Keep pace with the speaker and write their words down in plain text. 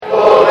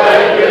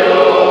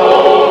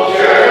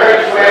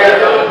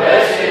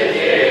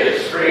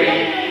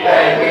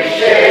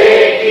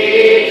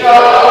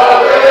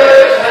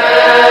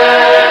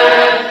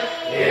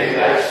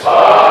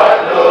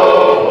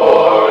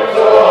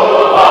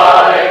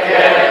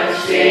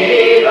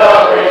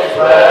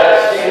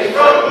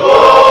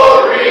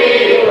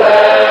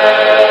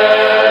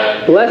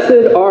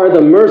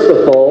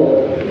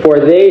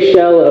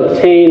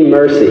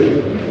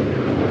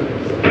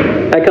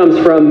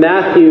from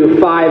Matthew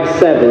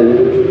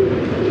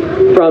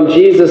 5:7, from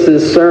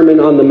Jesus' Sermon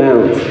on the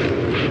Mount.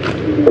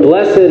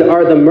 Blessed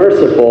are the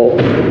merciful,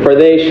 for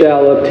they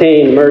shall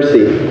obtain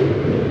mercy.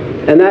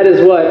 And that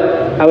is what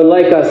I would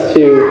like us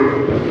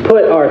to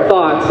put our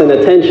thoughts and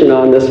attention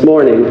on this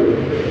morning,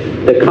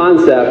 the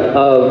concept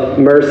of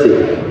mercy.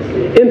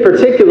 In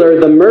particular,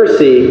 the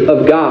mercy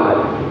of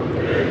God.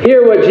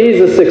 Here what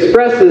Jesus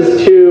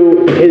expresses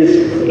to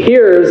his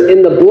hearers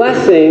in the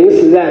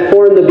blessings that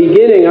form the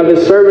beginning of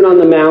his Sermon on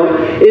the Mount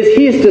is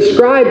he's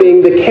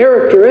describing the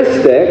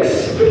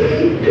characteristics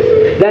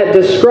that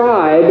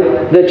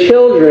describe the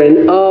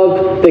children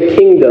of the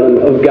kingdom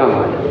of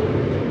God.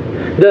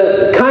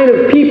 The kind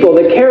of people,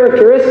 the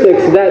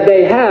characteristics that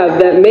they have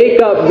that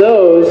make up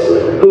those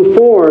who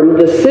form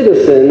the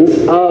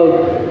citizens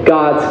of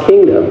God's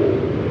kingdom.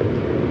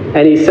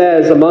 And he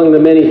says, among the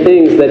many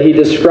things that he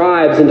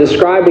describes in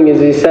describing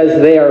is, he says,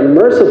 they are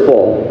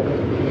merciful.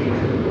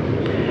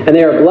 And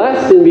they are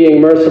blessed in being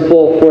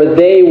merciful, for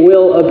they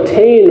will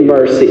obtain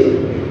mercy.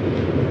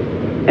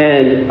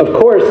 And, of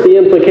course, the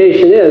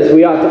implication is,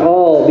 we ought to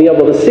all be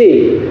able to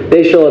see,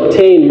 they shall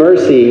obtain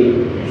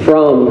mercy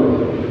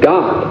from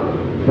God.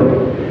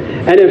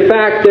 And, in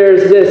fact,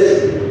 there's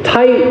this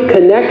tight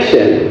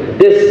connection,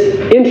 this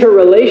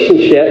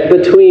interrelationship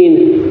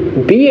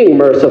between being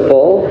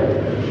merciful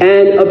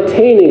and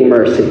obtaining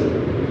mercy.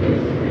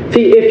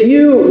 See, if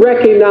you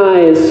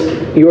recognize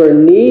your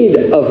need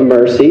of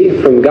mercy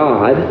from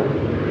God,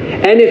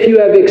 and if you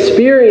have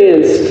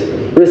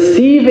experienced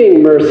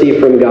receiving mercy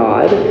from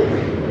God,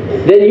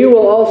 then you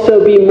will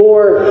also be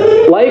more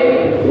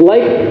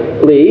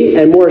likely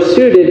and more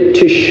suited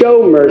to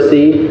show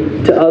mercy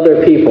to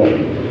other people.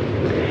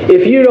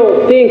 If you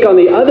don't think, on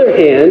the other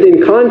hand,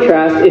 in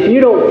contrast, if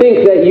you don't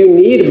think that you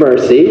need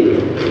mercy,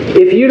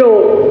 if you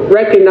don't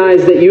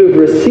recognize that you have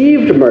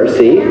received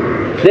mercy,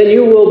 then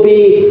you will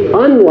be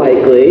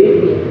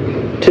unlikely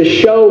to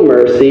show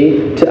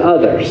mercy to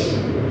others.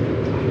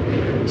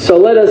 So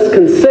let us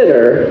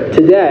consider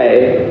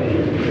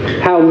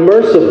today how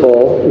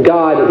merciful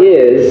God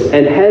is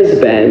and has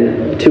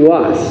been to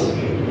us,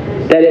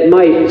 that it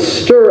might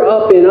stir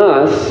up in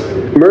us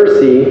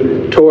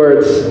mercy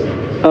towards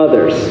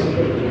others.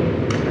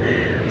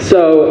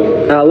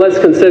 So let's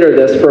consider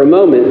this for a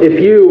moment.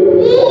 If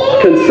you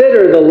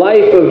consider the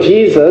life of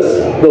Jesus,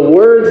 the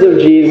words of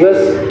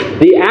Jesus,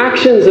 the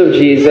actions of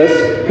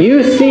Jesus,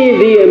 you see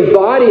the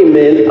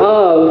embodiment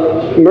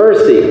of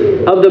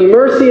mercy, of the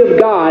mercy of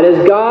God,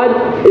 as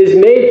God is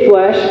made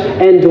flesh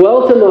and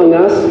dwelt among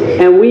us,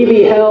 and we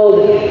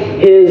beheld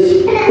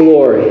his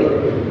glory.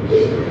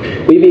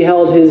 We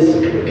beheld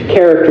his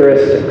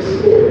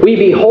characteristics. We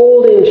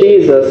behold in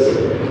Jesus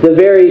the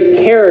very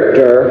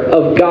character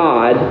of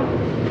God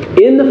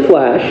in the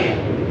flesh,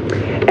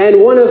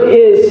 and one of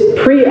his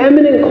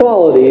preeminent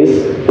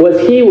qualities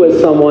was he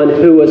was someone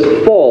who was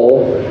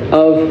full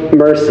of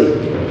mercy.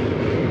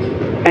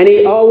 And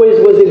he always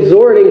was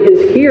exhorting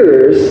his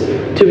hearers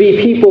to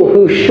be people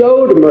who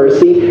showed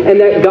mercy, and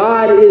that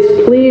God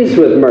is pleased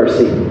with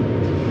mercy.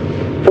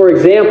 For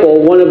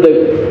example, one of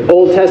the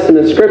Old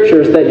Testament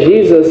scriptures that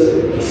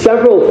Jesus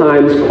several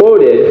times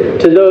quoted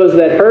to those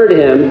that heard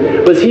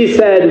him was he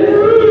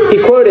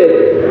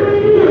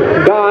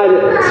quoted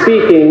God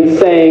speaking,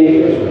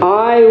 saying,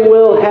 I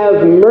will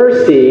have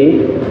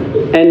mercy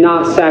and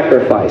not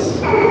sacrifice.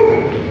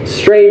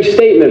 Strange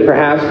statement,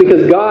 perhaps,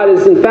 because God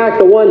is in fact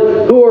the one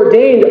who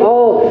ordained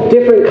all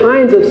different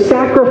kinds of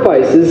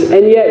sacrifices,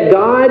 and yet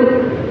God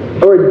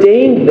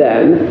ordained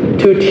them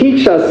to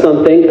teach us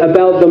something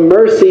about the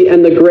mercy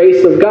and the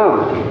grace of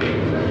God.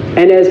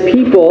 And as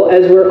people,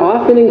 as we're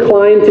often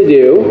inclined to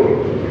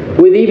do,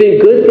 with even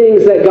good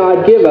things that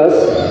God give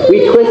us,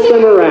 we twist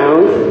them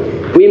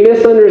around, we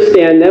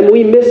misunderstand them,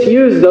 we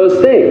misuse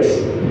those things.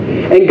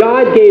 And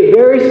God gave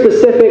very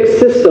specific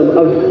system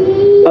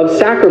of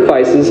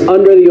sacrifices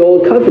under the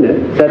Old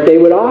Covenant that they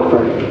would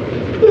offer.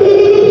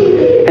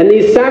 And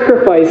these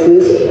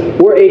sacrifices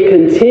were a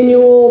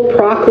continual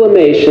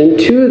proclamation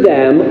to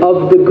them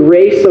of the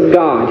grace of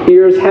God.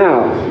 Here's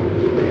how.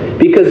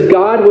 Because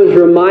God was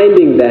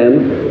reminding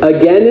them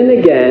again and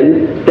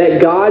again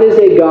that God is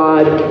a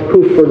God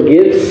who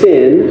forgives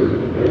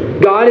sin.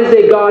 God is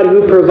a God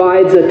who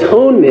provides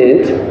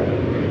atonement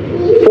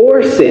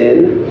for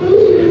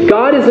sin.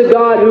 God is a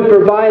God who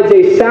provides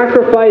a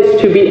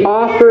sacrifice to be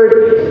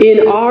offered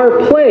in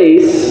our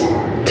place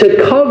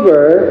to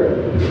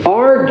cover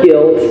our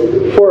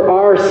guilt for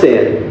our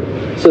sin.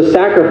 So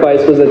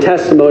sacrifice was a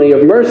testimony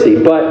of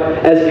mercy. But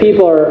as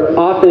people are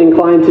often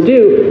inclined to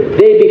do,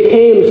 they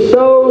became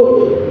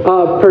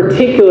so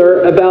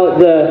particular about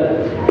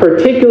the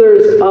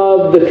particulars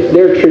of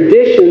their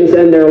traditions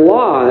and their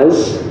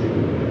laws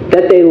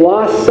that they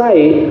lost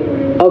sight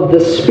of the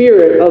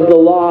spirit of the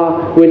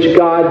law which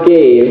God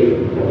gave,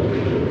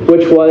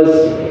 which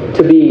was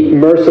to be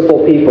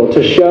merciful people,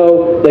 to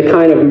show the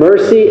kind of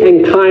mercy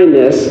and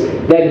kindness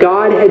that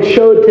God had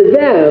showed to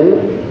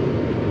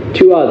them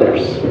to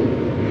others.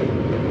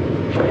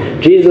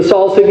 Jesus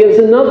also gives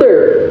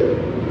another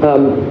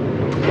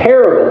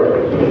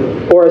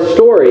parable or a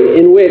story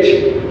in which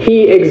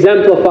he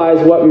exemplifies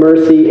what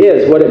mercy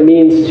is, what it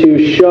means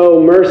to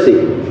show mercy.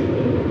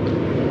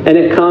 And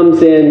it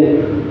comes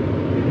in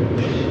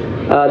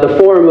the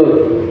form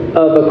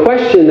of a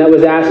question that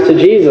was asked to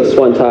Jesus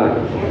one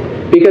time.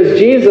 Because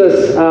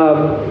Jesus,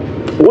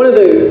 one of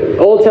the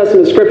Old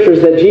Testament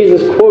scriptures that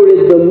Jesus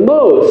quoted the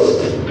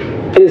most,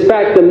 and in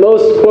fact the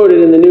most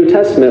quoted in the New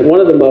Testament, one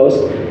of the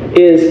most,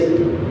 is,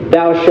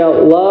 "Thou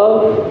shalt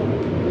love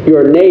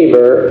your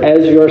neighbor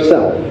as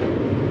yourself."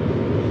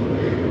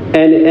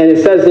 And it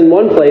says in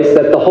one place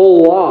that the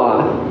whole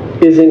law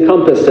is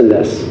encompassed in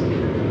this.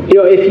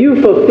 If you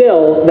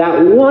fulfill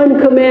that one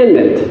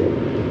commandment,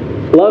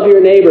 love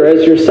your neighbor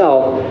as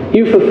yourself,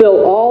 you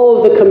fulfill all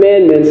of the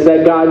commandments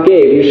that God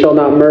gave. You shall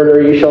not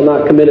murder, you shall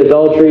not commit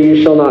adultery, you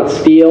shall not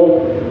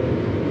steal,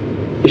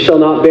 you shall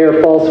not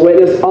bear false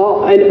witness,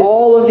 and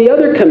all of the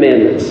other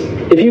commandments.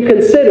 If you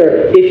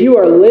consider, if you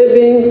are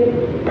living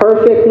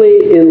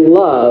perfectly in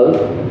love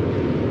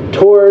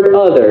toward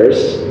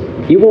others,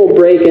 you won't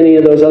break any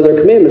of those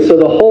other commandments. So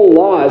the whole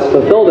law is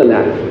fulfilled in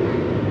that.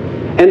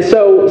 And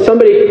so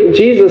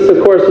Jesus,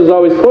 of course, was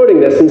always quoting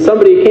this, and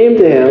somebody came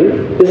to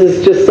him. This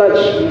is just such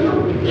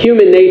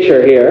human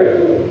nature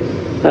here.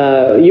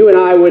 You and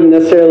I wouldn't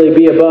necessarily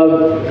be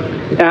above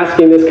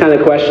asking this kind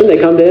of question. They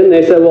come to him and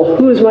they said, "Well,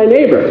 who's my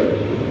neighbor?"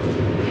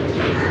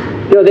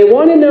 They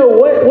want to know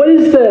what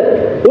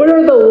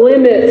are the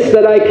limits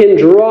that I can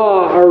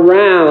draw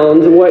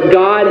around what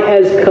God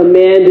has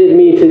commanded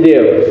me to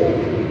do.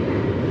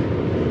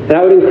 And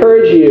I would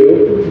encourage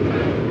you,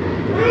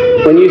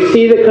 when you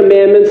see the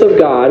commandments of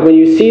God, when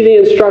you see the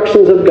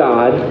instructions of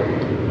God,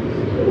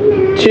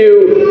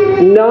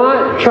 to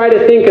not try to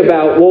think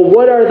about, well,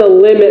 what are the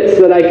limits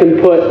that I can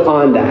put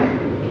on that?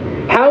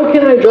 How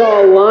can I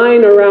draw a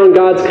line around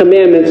God's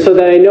commandments so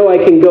that I know I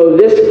can go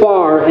this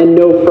far and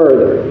no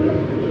further?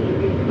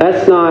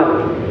 That's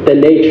not the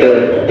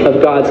nature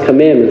of God's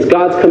commandments.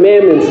 God's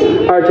commandments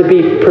are to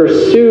be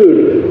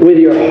pursued with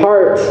your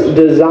heart's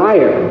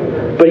desire.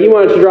 But he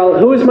wanted to draw,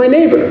 who is my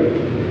neighbor?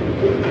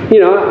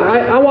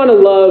 I want to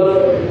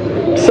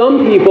love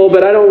some people,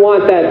 but I don't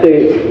want that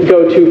to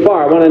go too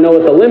far. I want to know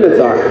what the limits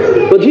are.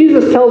 Well,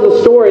 Jesus tells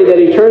a story that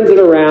he turns it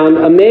around.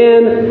 A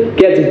man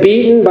gets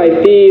beaten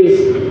by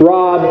thieves,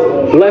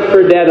 robbed, left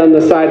for dead on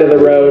the side of the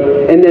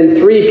road, and then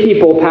 3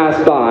 people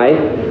pass by.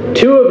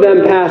 2 of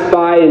them pass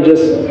by and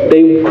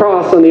they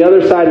cross on the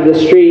other side of the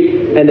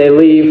street, and they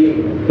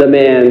leave the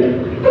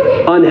man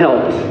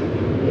unhelped.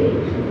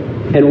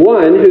 And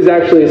one, who's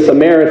actually a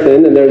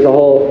Samaritan, and there's a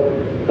whole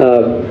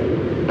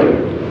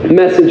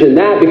message in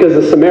that, because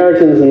the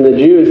Samaritans and the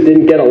Jews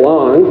didn't get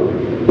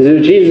along. So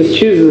Jesus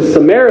chooses a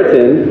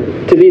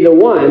Samaritan to be the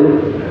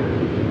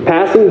one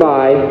passing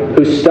by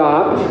who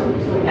stopped,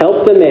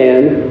 helped the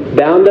man,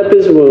 bound up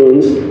his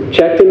wounds,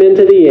 checked him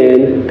into the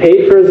inn,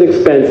 paid for his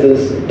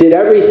expenses, did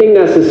everything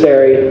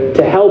necessary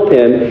to help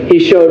him. He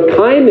showed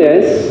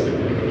kindness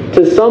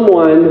to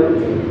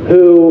someone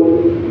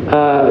who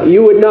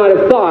you would not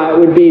have thought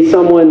would be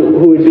someone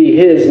who would be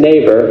his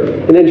neighbor.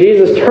 And then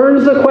Jesus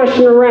turns the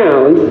question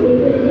around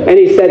and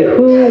he said,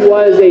 who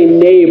was a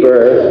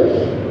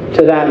neighbor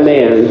to that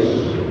man?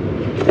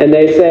 And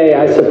they say,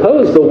 I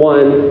suppose the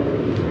one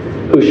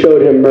who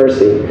showed him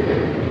mercy.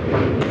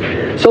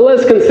 So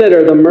let's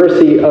consider the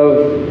mercy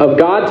of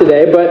God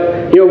today.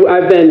 But,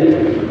 I've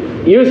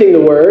been using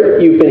the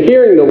word, you've been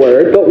hearing the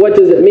word, but what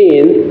does it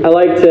mean? I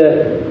like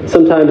to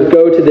sometimes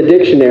go to the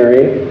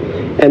dictionary.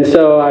 And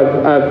so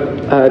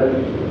I've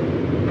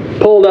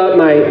pulled up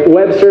my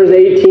Webster's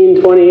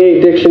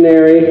 1828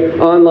 dictionary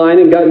online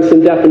and gotten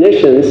some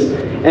definitions,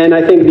 and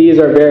I think these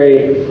are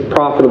very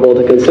profitable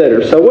to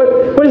consider. So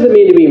what does it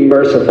mean to be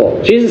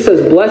merciful? Jesus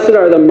says, "Blessed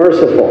are the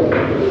merciful."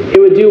 It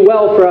would do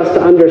well for us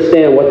to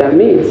understand what that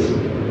means,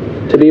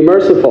 to be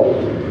merciful.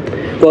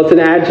 Well, it's an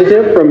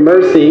adjective from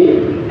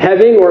mercy,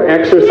 having or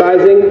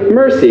exercising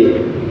mercy,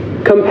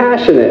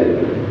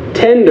 compassionate,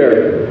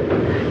 tender,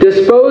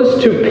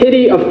 disposed to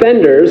pity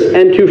offenders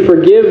and to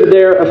forgive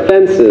their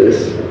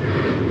offenses,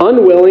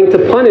 unwilling to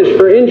punish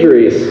for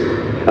injuries,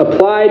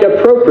 applied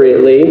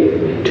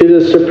appropriately to the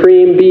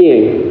Supreme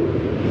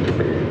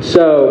Being.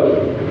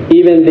 So,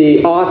 even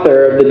the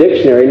author of the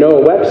dictionary,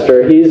 Noah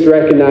Webster, he's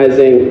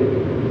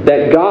recognizing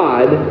that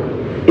God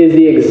is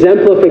the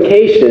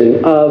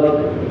exemplification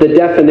of the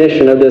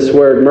definition of this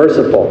word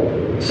merciful.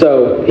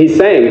 So, he's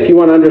saying, if you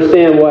want to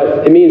understand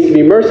what it means to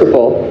be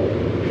merciful,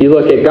 you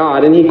look at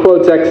God, and he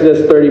quotes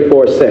Exodus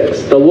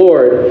 34:6. The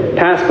Lord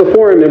passed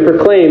before him and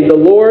proclaimed, the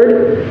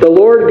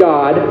Lord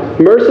God,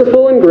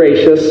 merciful and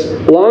gracious,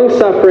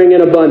 long-suffering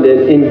and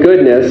abundant in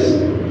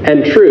goodness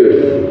and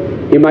truth.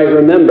 You might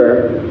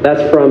remember,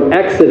 that's from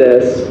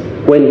Exodus,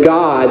 when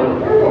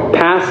God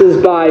passes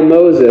by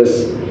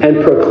Moses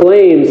and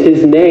proclaims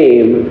his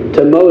name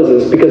to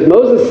Moses, because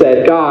Moses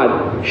said,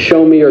 God,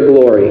 show me your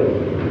glory.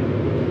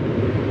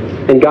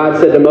 And God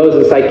said to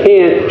Moses, I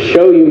can't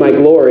show you my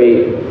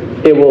glory.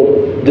 It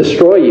will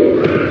destroy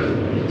you.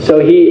 So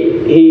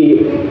he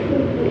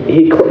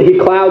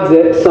clouds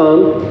it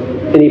some,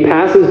 and he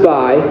passes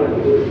by,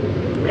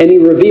 and he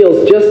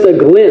reveals just a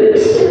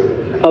glimpse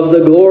of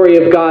the glory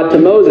of God to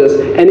Moses.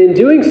 And in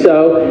doing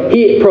so,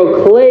 he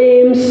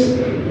proclaims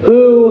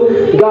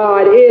who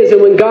God is.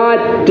 And when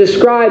God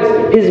describes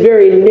his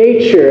very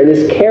nature and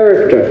his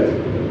character,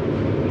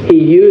 he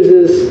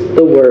uses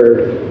the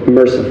word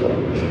merciful.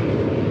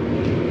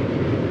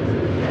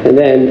 And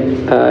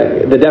then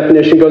the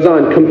definition goes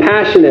on: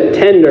 compassionate,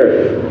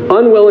 tender,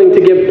 unwilling to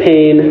give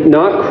pain,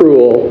 not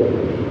cruel.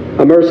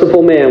 A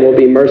merciful man will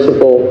be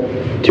merciful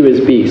to his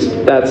beast.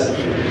 That's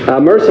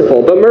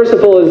merciful. But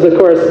merciful is, of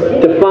course,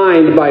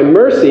 defined by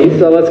mercy.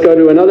 So let's go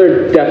to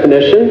another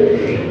definition.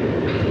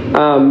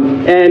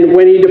 And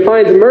when he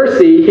defines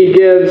mercy, he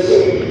gives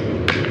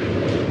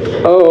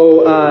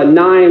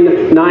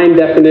nine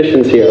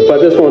definitions here. But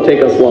this won't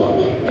take us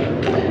long.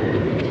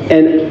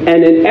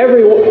 And in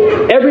every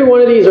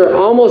one of these, or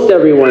almost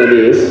every one of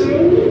these,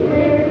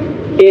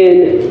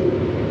 in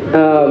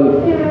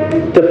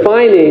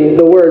defining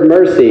the word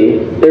mercy,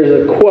 there's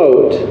a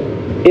quote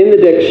in the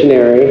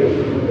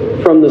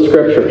dictionary from the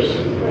Scriptures.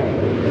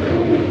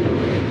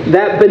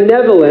 That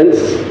benevolence,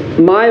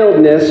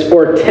 mildness,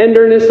 or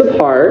tenderness of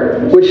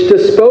heart, which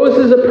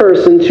disposes a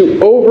person to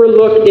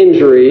overlook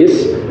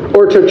injuries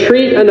or to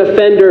treat an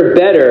offender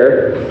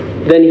better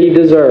than he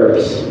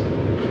deserves.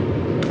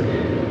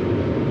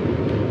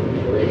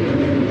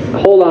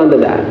 Hold on to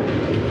that.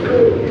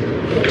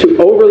 To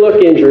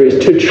overlook injuries,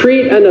 to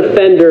treat an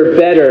offender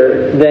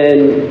better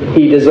than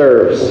he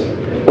deserves.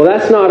 Well,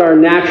 that's not our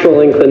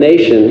natural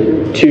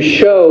inclination to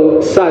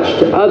show such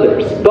to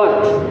others.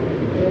 But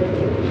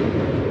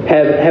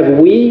have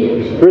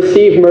we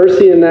received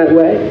mercy in that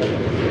way?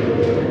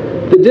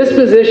 The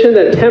disposition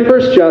that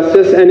tempers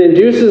justice and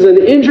induces an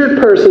injured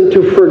person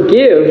to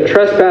forgive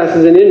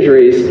trespasses and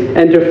injuries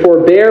and to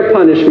forbear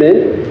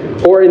punishment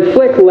or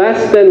inflict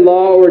less than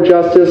law or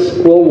justice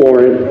will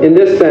warrant. In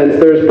this sense,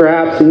 there is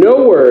perhaps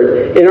no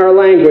word in our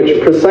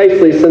language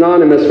precisely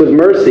synonymous with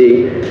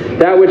mercy.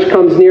 That which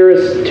comes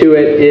nearest to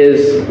it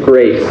is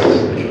grace.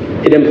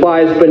 It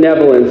implies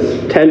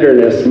benevolence,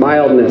 tenderness,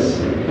 mildness,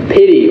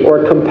 pity,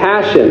 or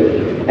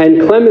compassion,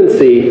 and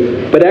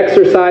clemency, but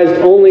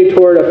exercised only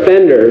toward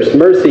offenders.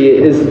 Mercy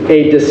is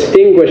a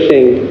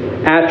distinguishing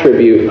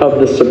attribute of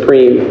the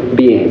Supreme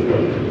Being.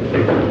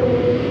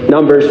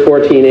 Numbers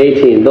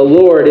 14:18. The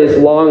Lord is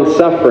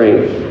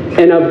long-suffering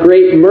and of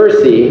great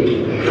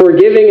mercy,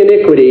 forgiving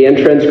iniquity and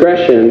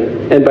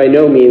transgression, and by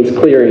no means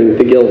clearing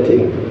the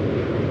guilty.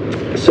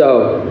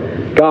 So,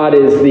 God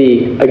is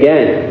the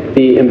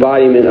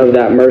embodiment of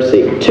that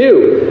mercy.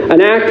 2, an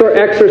act or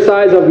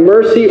exercise of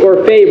mercy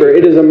or favor.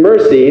 It is a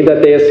mercy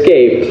that they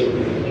escaped.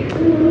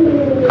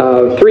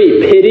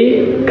 3,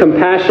 pity,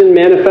 compassion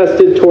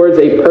manifested towards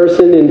a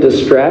person in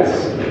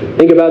distress.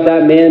 Think about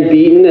that man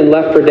beaten and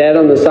left for dead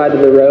on the side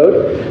of the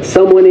road.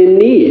 Someone in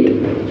need.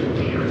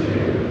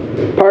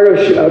 Part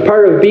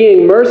of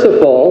being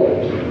merciful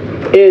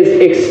is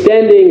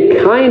extending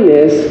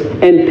kindness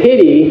and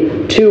pity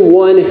to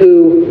one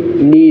who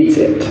needs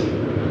it.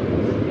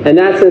 And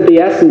that's at the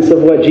essence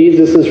of what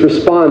Jesus'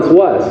 response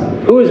was.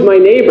 Who is my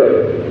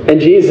neighbor? And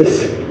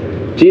Jesus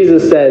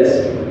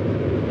says,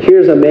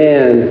 here's a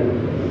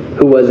man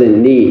who was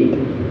in need.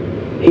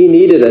 He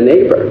needed a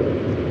neighbor.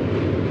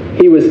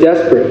 He was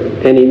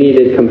desperate, and he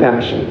needed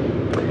compassion.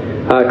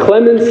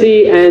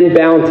 Clemency and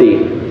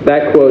bounty.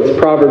 That quotes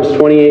Proverbs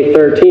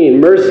 28:13.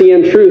 Mercy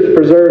and truth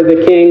preserve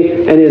the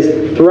king, and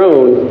his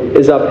throne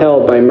is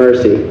upheld by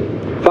mercy.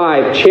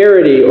 5,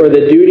 charity, or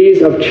the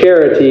duties of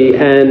charity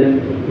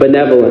and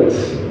benevolence.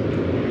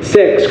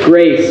 6,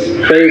 grace,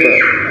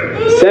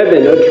 favor.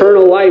 7,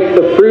 eternal life,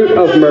 the fruit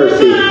of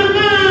mercy.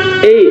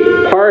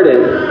 8,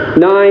 pardon.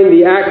 9,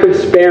 the act of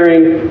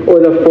sparing or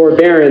the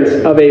forbearance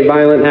of a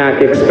violent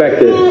act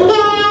expected.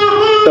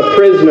 The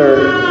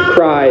prisoner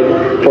cried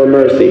for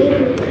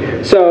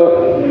mercy.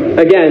 So,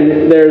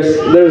 again, there's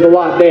a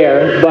lot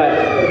there,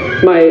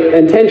 but my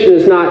intention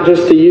is not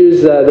just to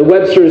use the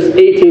Webster's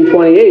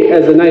 1828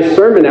 as a nice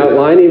sermon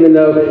outline, even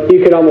though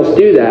you could almost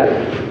do that,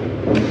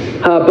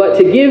 but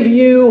to give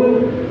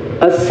you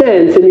a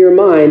sense in your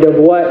mind of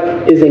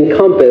what is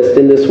encompassed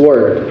in this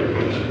word,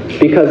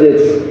 because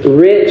it's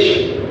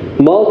rich,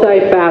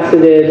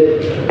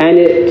 multifaceted, and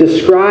it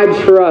describes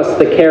for us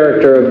the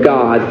character of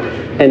God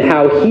and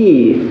how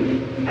He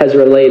has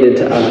related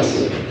to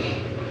us,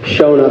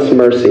 shown us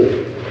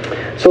mercy.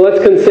 So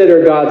let's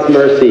consider God's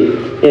mercy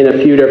in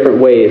a few different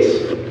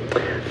ways.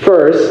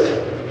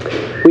 First,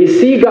 we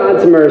see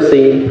God's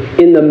mercy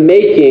in the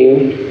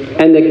making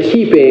and the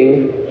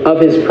keeping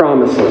of His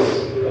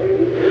promises.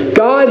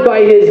 God,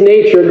 by His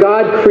nature,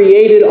 God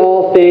created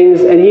all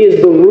things, and He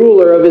is the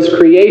ruler of His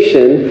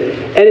creation.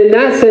 And in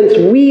that sense,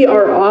 we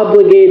are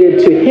obligated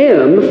to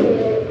Him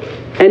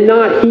and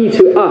not He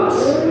to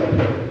us.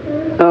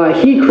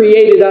 He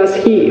created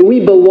us. We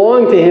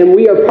belong to Him.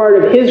 We are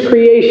part of His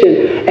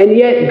creation. And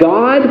yet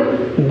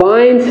God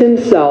binds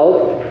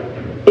Himself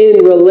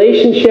in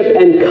relationship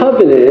and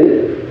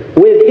covenant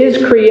with His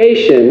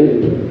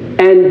creation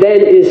and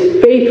then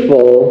is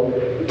faithful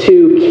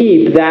to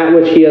keep that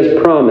which he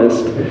has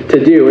promised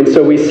to do. And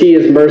so we see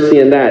his mercy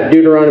in that.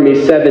 Deuteronomy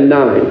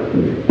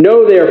 7:9.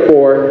 Know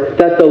therefore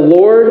that the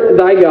Lord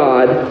thy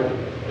God,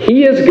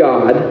 he is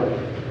God,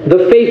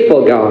 the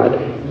faithful God,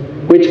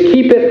 which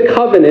keepeth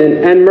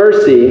covenant and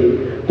mercy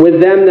with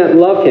them that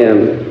love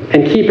him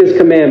and keep his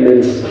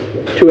commandments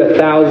to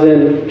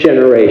 1,000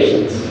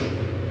 generations.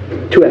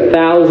 To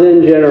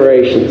 1,000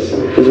 generations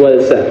is what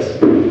it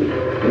says.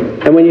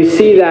 And when you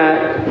see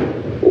that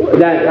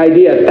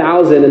idea,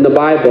 1,000 in the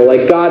Bible,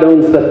 like God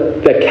owns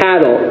the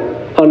cattle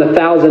on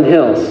 1,000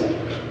 hills,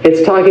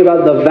 it's talking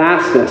about the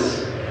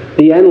vastness,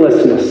 the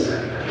endlessness.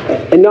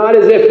 And not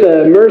as if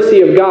the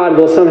mercy of God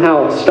will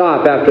somehow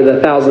stop after the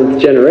 1,000th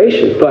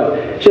generation,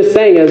 but just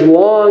saying as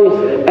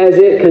long as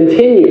it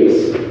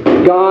continues,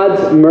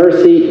 God's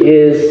mercy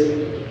is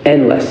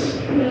endless.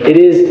 It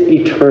is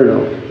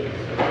eternal.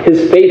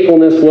 His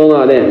faithfulness will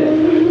not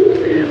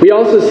end. We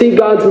also see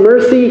God's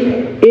mercy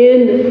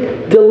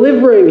in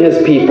delivering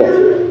his people.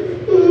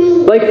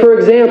 Like, for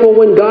example,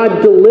 when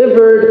God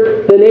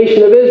delivered the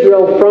nation of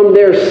Israel from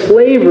their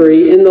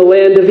slavery in the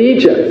land of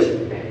Egypt.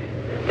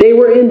 They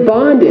were in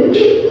bondage.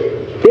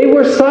 They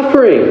were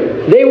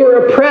suffering. They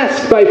were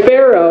oppressed by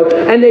Pharaoh,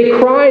 and they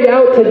cried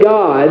out to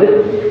God,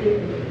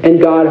 and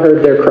God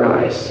heard their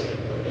cries.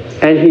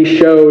 And he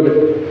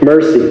showed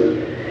mercy.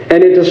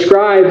 And it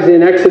describes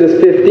in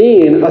Exodus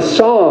 15 a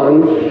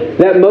song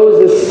that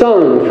Moses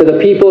sung for the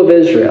people of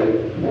Israel,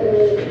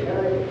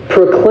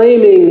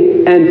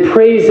 proclaiming and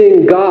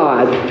praising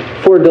God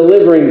for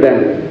delivering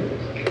them.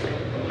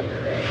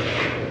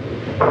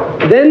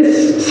 Then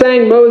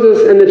sang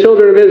Moses and the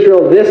children of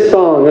Israel this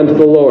song unto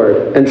the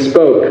Lord, and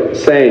spoke,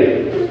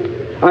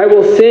 saying, I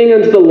will sing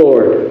unto the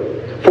Lord,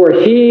 for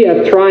he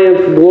hath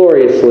triumphed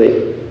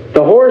gloriously.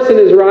 The horse and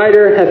his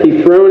rider hath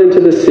he thrown into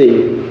the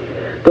sea.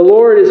 The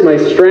Lord is my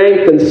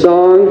strength and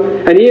song,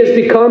 and he has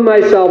become my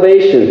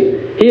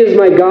salvation. He is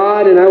my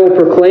God, and I will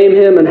proclaim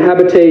him an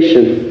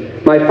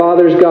habitation, my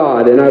Father's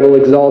God, and I will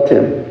exalt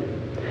him.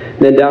 And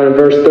then down in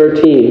verse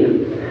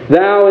 13,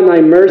 Thou in thy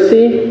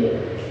mercy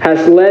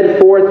hast led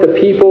forth the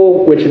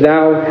people which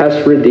thou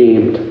hast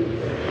redeemed.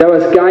 Thou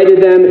hast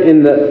guided them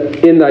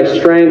in thy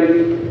strength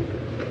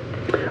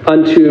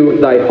unto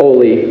thy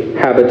holy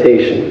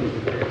habitation.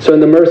 So in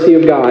the mercy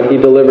of God, he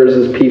delivers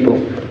his people.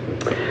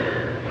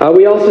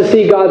 We also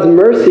see God's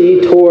mercy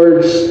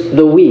towards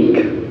the weak.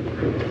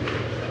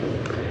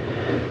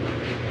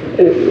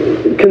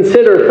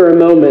 Consider for a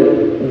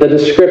moment the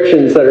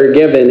descriptions that are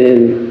given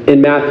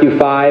in Matthew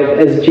 5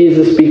 as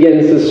Jesus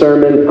begins the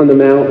Sermon on the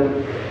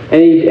Mount.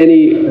 And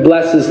he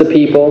blesses the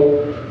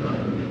people.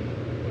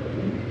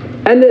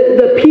 And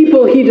the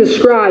people he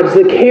describes,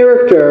 the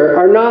character,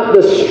 are not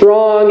the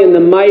strong and the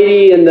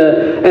mighty and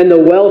the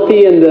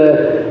wealthy and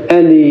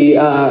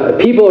the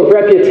people of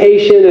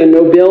reputation and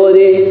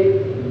nobility.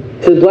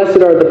 It says, blessed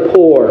are the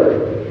poor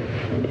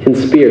in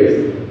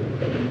spirit.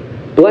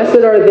 Blessed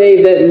are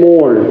they that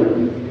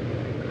mourn.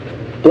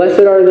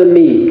 Blessed are the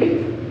meek.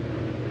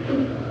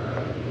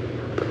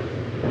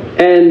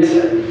 And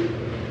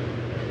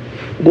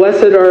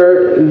blessed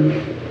are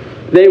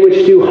they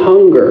which do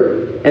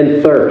hunger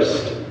and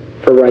thirst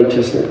for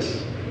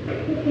righteousness.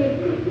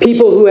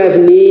 People who have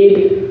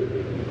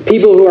need,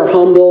 people who are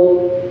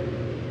humble,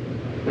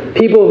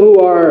 people who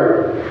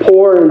are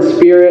poor in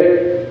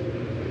spirit,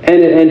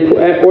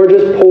 or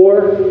just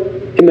poor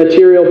in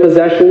material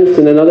possessions.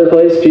 In another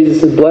place,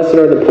 Jesus says, blessed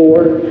are the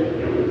poor.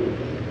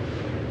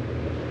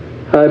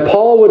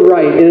 Paul would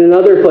write in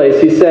another place,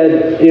 he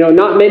said,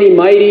 not many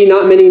mighty,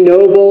 not many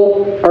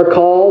noble are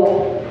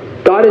called.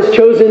 God has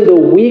chosen the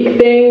weak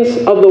things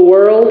of the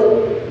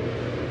world.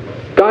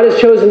 God has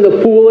chosen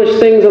the foolish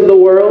things of the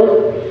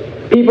world.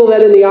 People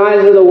that in the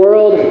eyes of the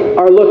world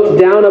are looked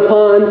down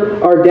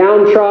upon, are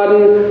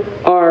downtrodden,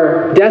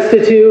 are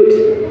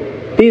destitute.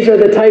 These are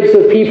the types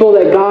of people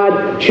that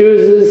God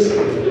chooses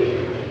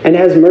and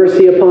has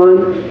mercy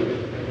upon.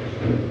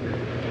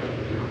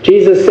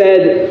 Jesus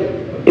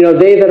said,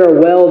 they that are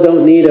well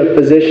don't need a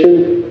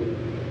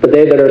physician, but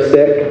they that are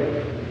sick.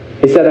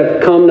 He said,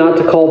 I've come not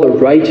to call the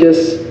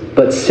righteous,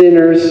 but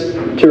sinners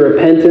to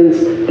repentance.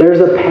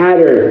 There's a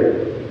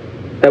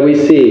pattern that we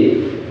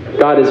see.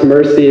 God is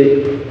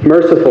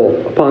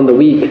merciful upon the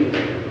weak.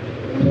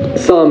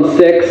 Psalm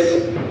 6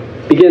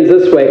 begins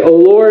this way, O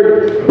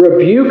Lord,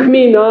 rebuke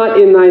me not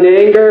in thine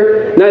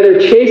anger, neither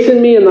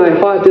chasten me in thy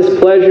hot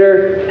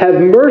displeasure. Have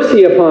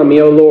mercy upon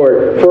me, O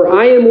Lord, for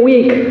I am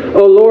weak.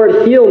 O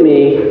Lord, heal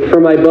me, for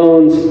my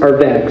bones are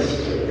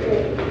vexed.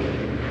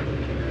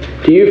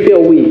 Do you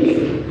feel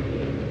weak?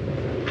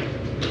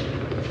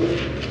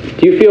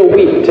 Do you feel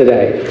weak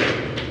today?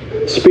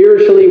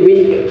 Spiritually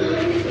weak?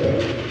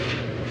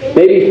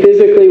 Maybe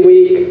physically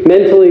weak,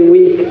 mentally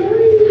weak,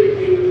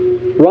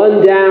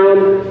 run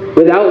down,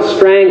 without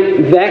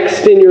strength,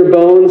 vexed in your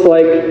bones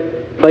like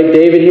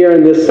David here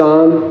in this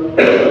psalm.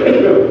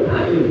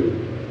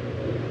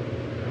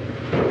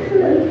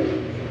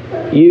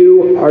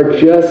 You are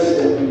just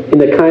in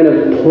the kind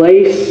of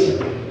place,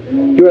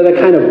 you are the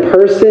kind of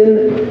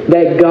person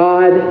that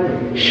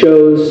God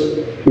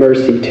shows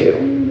mercy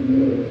to.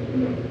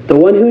 the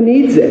one who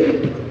needs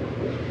it,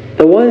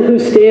 the one who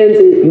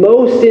stands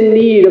most in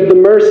need of the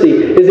mercy,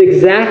 is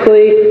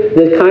exactly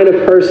the kind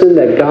of person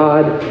that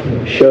God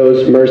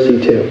shows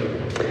mercy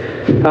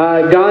to.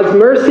 God's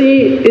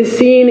mercy is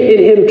seen in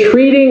Him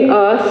treating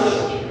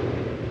us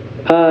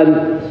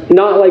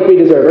not like we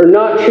deserve, or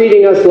not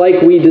treating us like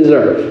we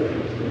deserve.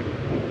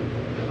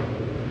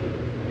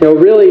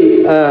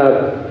 Really,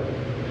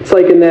 it's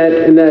like in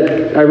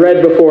that I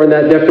read before in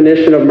that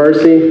definition of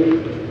mercy.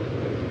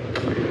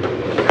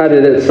 How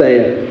did it say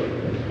it?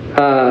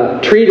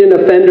 Treat an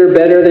offender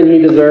better than he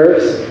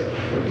deserves.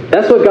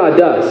 That's what God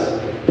does.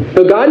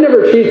 But God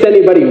never treats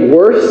anybody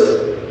worse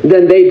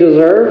than they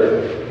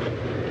deserve.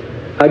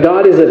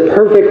 God is a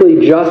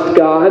perfectly just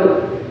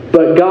God,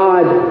 but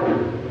God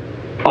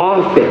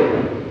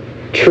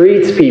often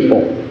treats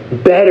people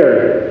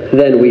better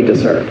than we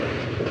deserve.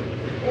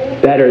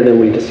 Better than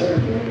we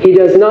deserve. He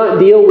does not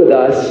deal with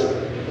us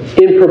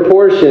in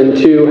proportion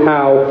to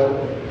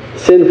how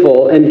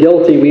sinful and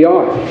guilty we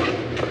are.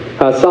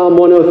 Psalm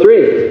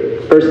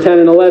 103, verse 10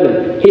 and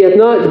 11. He hath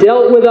not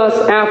dealt with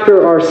us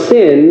after our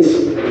sins,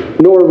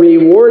 nor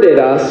rewarded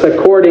us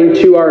according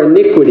to our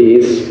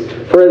iniquities.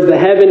 For as the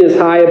heaven is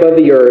high above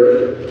the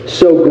earth,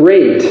 so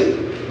great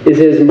is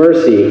His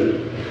mercy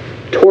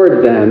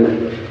toward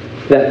them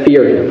that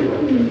fear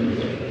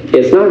Him. He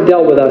has not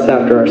dealt with us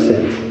after our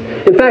sins.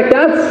 In fact,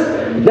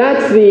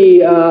 that's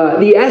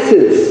the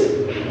essence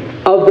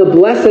of the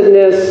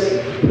blessedness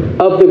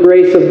of the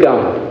grace of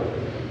God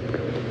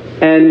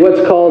and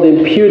what's called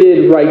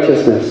imputed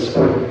righteousness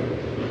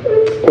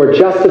or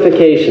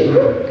justification.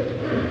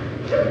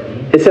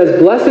 It says,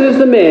 "Blessed is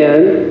the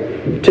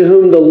man to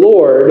whom the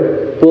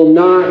Lord will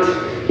not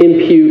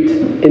impute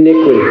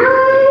iniquity."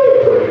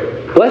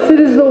 Blessed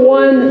is the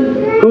one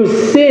whose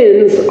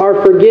sins are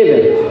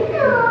forgiven.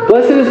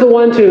 Blessed is the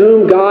one to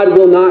whom God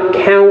will not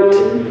count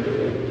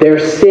their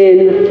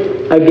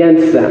sin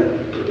against them.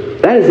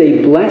 That is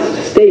a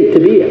blessed state to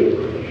be in.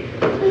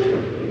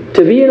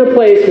 To be in a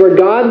place where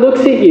God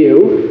looks at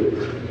you,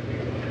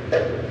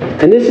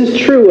 and this is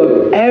true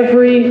of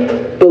every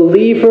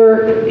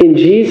believer in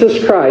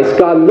Jesus Christ.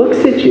 God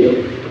looks at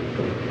you,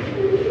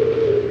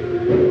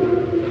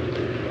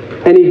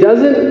 and He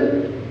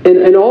doesn't,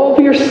 and all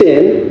of your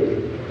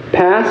sin,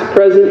 past,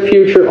 present,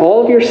 future,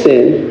 all of your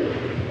sin,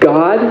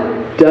 God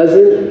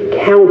doesn't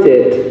count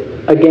it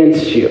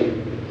against you.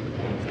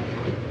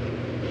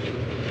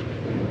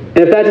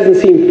 And if that doesn't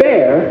seem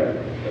fair,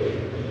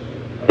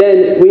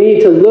 then we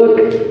need to look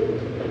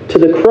to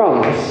the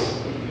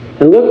cross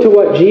and look to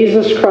what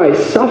Jesus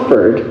Christ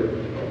suffered,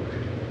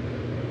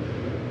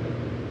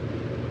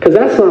 because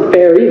that's not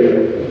fair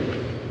either.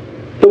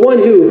 The one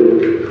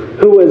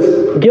who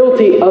was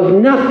guilty of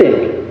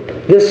nothing,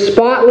 the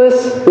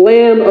spotless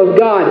Lamb of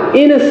God,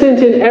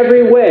 innocent in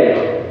every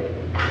way,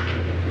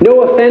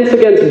 no offense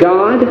against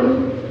God,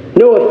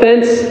 no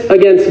offense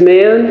against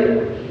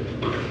man.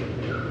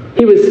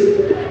 He was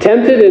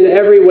tempted in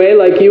every way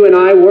like you and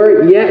I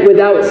were, yet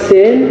without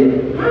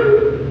sin.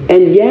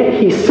 And yet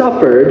He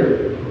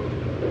suffered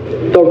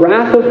the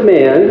wrath of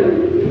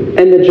man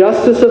and the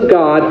justice of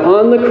God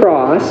on the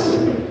cross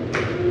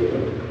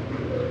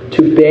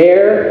to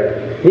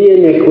bear the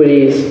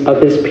iniquities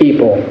of His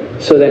people,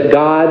 so that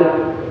God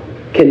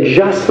can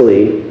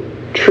justly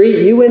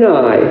treat you and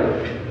I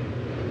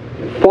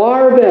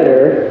far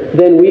better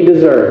than we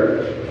deserve.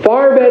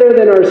 Far better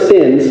than our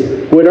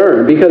sins would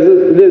earn, because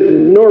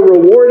nor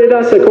rewarded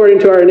us according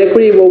to our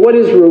iniquity. Well, what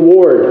is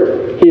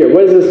reward here?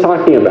 What is this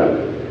talking about?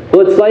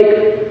 Well, it's like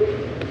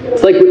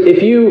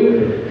if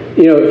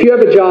you have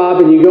a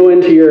job and you go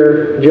into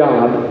your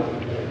job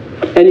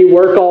and you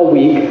work all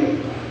week,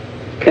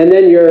 and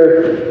then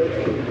your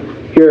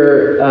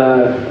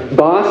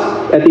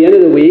boss at the end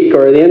of the week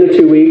or at the end of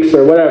 2 weeks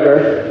or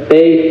whatever,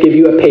 they give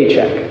you a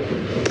paycheck.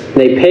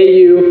 They pay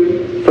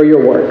you for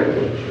your work.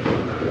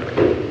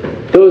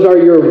 Those are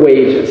your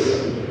wages.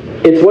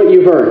 It's what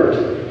you've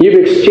earned. You've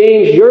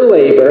exchanged your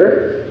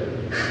labor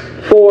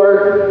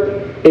for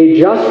a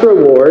just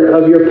reward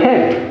of your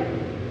pay.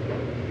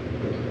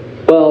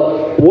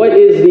 Well, what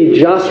is the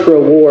just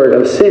reward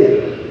of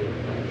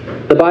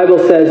sin? The Bible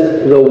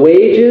says the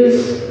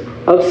wages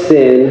of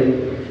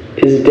sin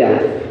is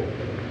death.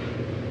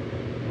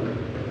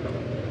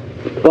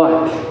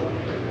 But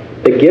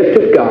the gift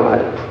of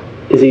God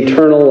is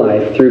eternal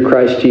life through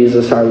Christ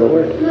Jesus our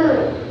Lord.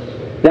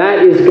 That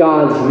is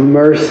God's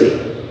mercy.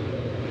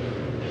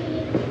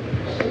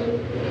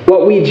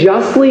 What we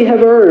justly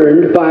have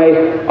earned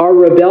by our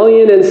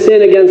rebellion and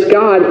sin against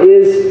God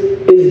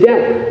is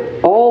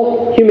death.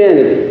 All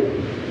humanity.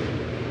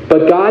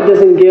 But God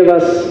doesn't give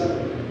us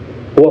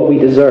what we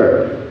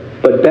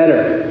deserve, but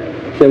better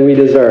than we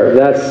deserve.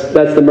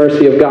 That's the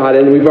mercy of God.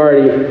 And we've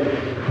already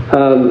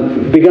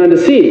begun to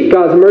see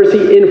God's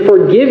mercy in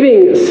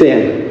forgiving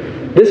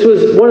sin. This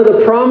was one of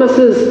the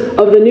promises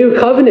of the new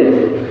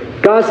covenant.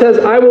 God says,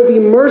 I will be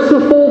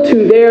merciful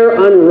to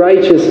their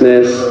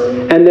unrighteousness,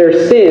 and their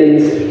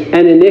sins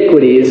and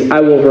iniquities I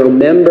will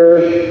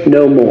remember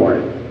no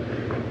more.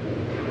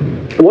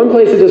 In one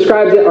place it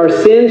describes that our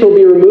sins will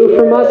be removed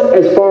from us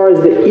as far as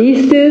the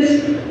east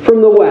is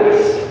from the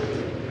west.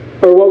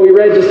 Or what we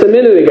read just a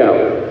minute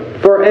ago.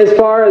 For as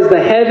far as the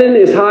heaven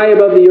is high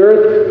above the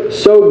earth,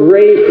 so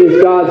great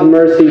is God's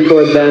mercy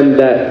toward them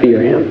that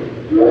fear Him.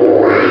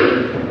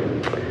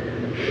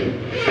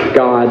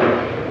 God's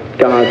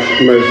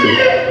mercy.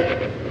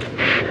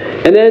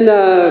 And then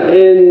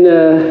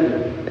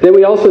then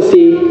we also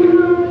see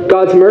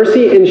God's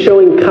mercy in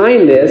showing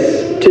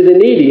kindness to the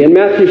needy. In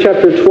Matthew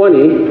chapter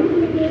 20,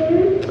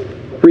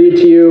 read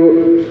to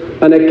you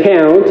an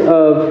account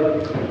of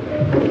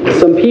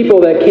some people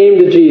that came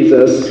to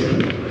Jesus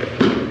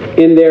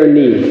in their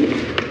need.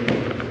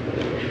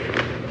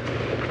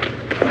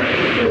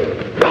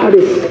 God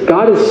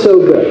is so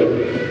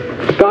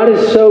good. God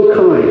is so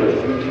kind.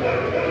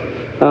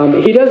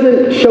 He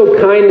doesn't show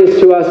kindness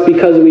to us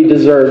because we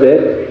deserve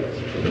it.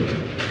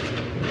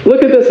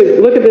 Look at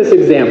this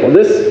example.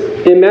 This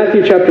in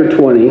Matthew chapter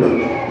 20.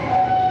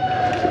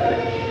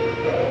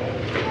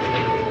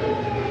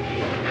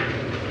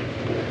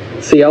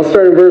 See, I'll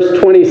start in verse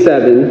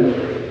 27.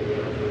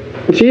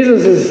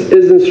 Jesus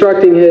is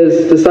instructing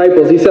His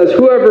disciples. He says,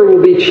 "Whoever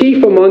will be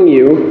chief among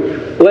you,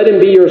 let him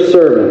be your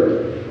servant.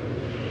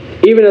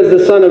 Even as the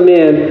Son of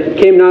Man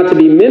came not to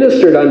be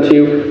ministered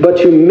unto, but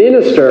to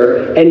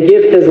minister and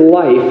give His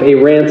life a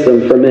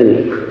ransom for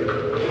many."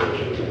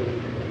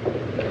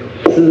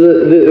 This is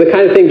the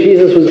kind of thing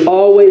Jesus was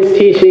always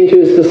teaching to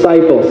His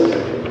disciples.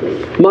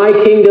 My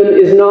kingdom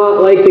is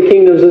not like the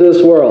kingdoms of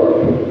this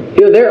world.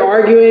 You know, they're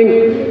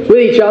arguing with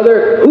each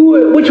other.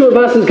 Which of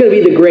us is going to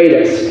be the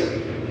greatest?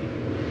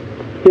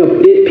 You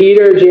know,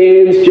 Peter,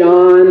 James,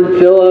 John,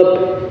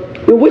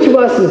 Philip. You know, which of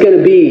us is going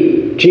to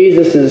be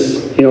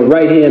Jesus'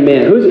 right-hand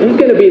man? Who's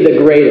going to be the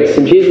greatest?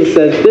 And Jesus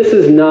says, this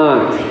is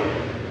not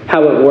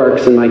how it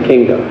works in my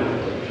kingdom.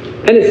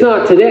 And it's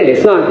not today.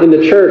 It's not in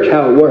the church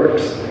how it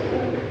works.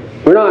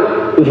 We're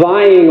not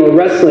vying or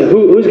wrestling.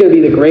 Who's going to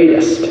be the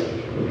greatest?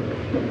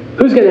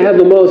 Who's going to have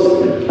the most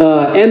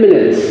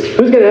eminence?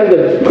 Who's going to have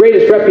the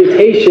greatest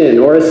reputation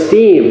or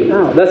esteem?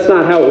 No, that's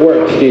not how it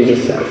works,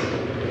 Jesus says.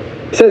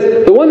 He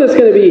says, the one that's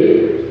going to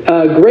be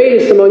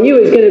greatest among you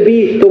is going to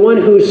be the one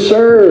who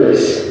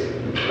serves,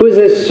 who is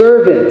a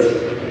servant,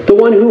 the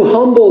one who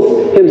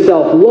humbles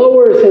himself,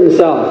 lowers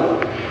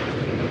himself.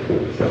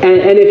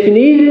 And if you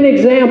need an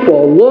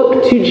example,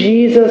 look to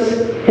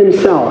Jesus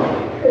Himself.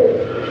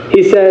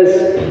 He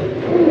says,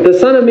 the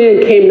Son of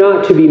Man came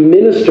not to be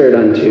ministered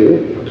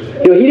unto.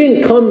 He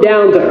didn't come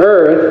down to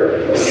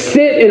earth,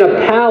 sit in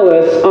a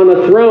palace on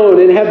a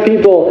throne, and have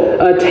people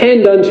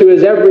attend unto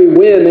His every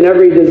whim and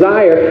every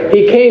desire.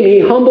 He came, He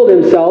humbled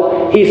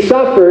Himself, He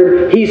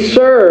suffered, He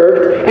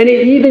served, and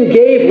He even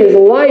gave His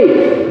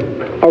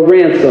life a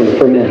ransom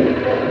for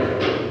men.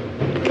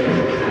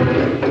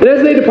 And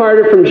as they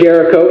departed from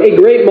Jericho, a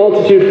great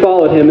multitude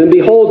followed Him, and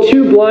behold,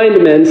 two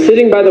blind men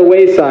sitting by the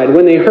wayside,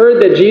 when they heard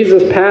that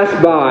Jesus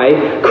passed by,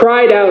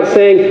 cried out,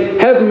 saying,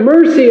 Have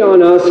mercy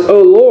on us,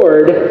 O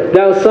Lord,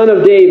 thou Son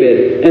of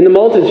David. And the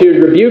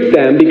multitude rebuked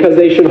them, because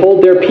they should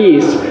hold their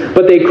peace.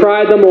 But they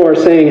cried the more,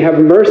 saying, Have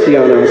mercy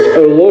on us,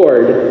 O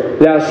Lord,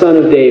 thou Son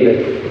of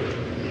David.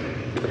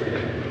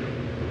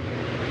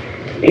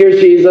 Here's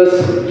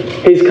Jesus.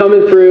 He's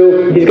coming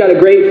through. He's got a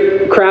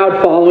great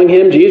crowd following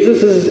Him.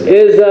 Jesus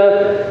is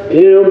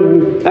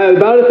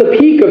about at the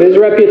peak of His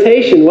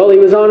reputation while He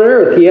was on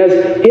earth. He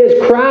has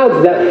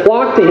crowds that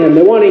flock to Him.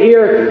 They want to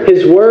hear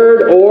His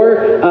word,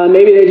 or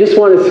maybe they just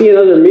want to see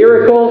another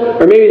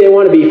miracle, or maybe they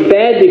want to be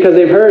fed because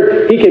they've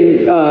heard He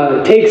can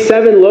take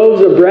 7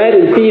 loaves of bread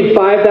and feed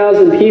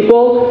 5,000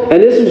 people.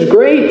 And this is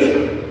great.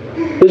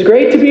 It was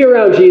great to be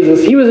around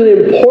Jesus. He was an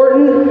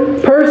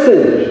important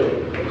person.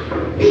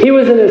 He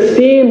was an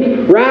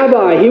esteemed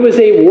rabbi. He was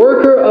a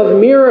worker of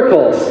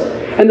miracles.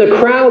 And the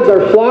crowds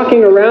are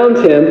flocking around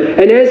Him.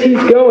 And as He's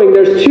going,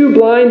 there's 2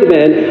 blind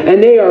men,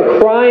 and they are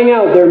crying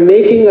out. They're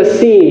making a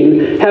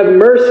scene. Have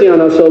mercy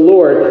on us, O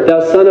Lord, thou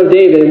Son of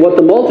David. And what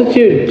the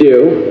multitude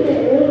do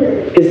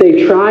is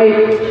they try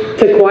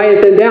to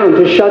quiet them down,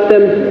 to shut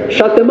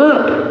them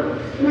up.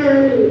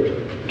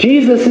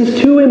 Jesus is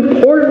too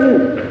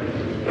important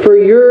for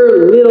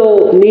your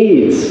little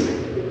needs.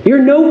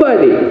 You're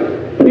nobody.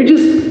 You're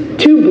just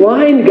 2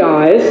 blind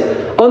guys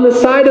on the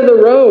side of the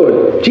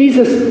road.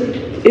 Jesus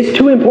is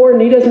too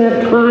important. He doesn't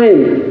have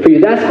time for you.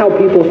 That's how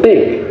people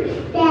think.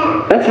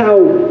 That's how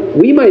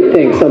we might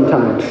think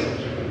sometimes.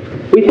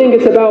 We think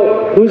it's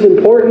about who's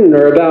important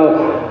or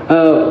about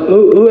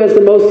who has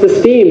the most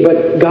esteem.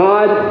 But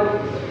God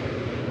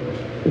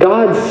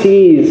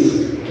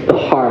sees the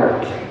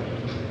heart.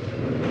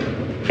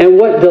 And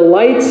what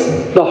delights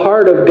the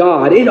heart of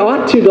God, it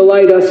ought to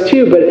delight us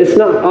too, but it's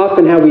not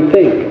often how we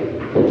think.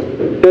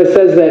 It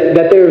says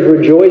that there is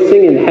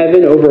rejoicing in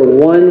heaven over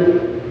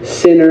one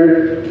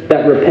sinner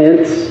that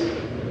repents.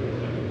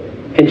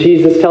 And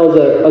Jesus tells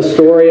a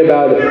story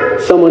about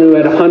someone who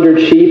had 100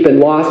 sheep and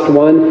lost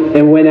one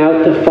and went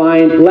out to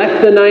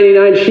left the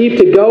 99 sheep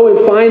to go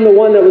and find the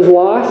one that was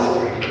lost.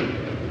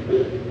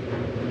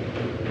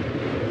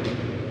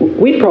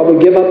 we'd probably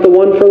give up the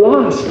one for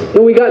lost.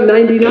 And we got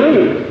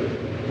 99.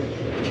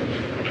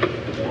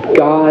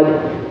 God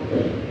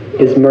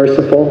is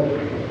merciful,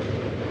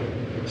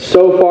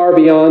 so far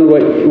beyond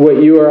what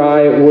you or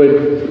I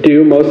would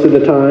do most of the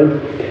time.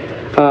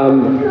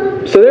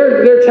 So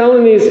they're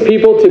telling these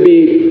people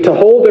to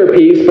hold their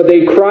peace, but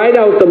they cried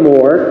out the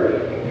more.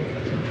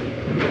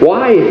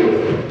 Why?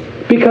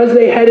 Because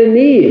they had a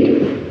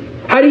need.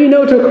 How do you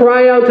know to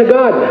cry out to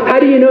God? How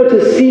do you know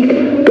to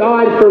seek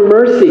God for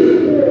mercy?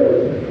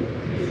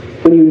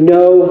 When you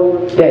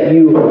know that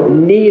you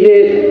need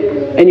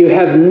it and you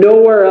have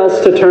nowhere else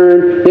to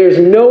turn, there's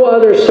no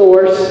other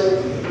source.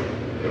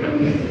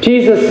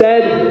 Jesus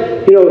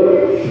said,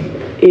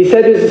 He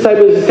said to his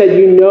disciples, He said,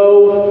 you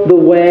know the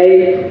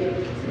way.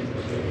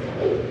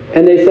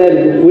 And they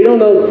said, we don't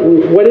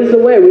know, what is the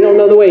way? We don't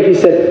know the way. He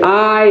said,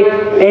 I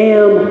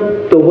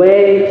am the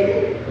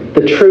way,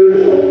 the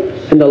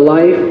truth, and the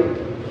life.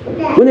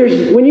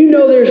 When you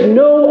know there's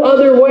no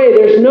other way,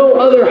 there's no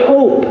other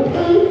hope,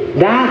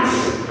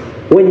 that's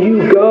when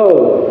you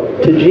go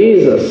to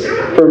Jesus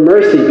for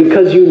mercy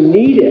because you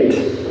need it.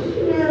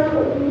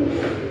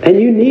 And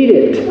you need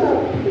it.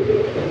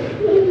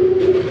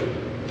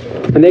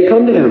 And they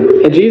come to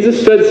him. And Jesus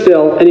stood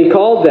still and he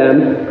called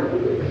them.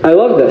 I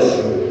love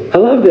this.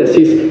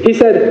 He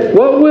said,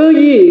 what will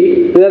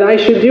ye that I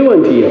should do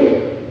unto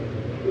you?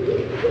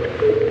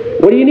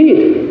 What do you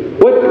need?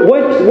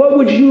 What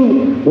would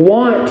you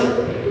want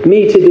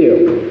me to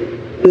do?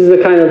 This is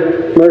the kind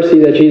of mercy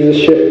that Jesus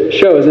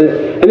shows.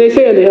 And they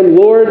say unto him,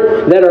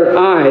 Lord, that our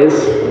eyes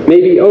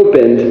may be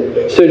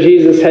opened. So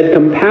Jesus had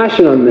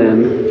compassion on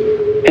them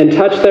and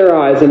touched their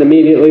eyes, and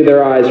immediately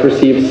their eyes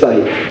received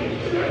sight.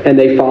 And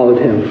they followed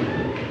him.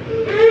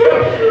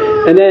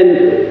 And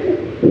then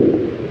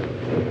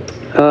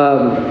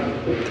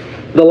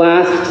the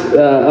last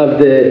of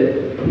the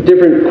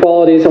different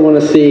qualities I want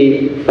to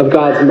see of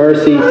God's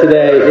mercy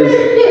today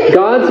is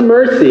God's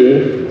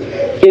mercy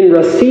in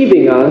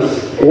receiving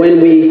us when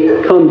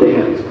we come to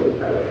him.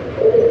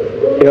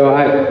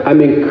 I'm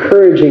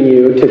encouraging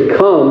you to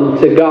come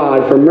to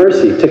God for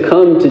mercy, to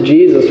come to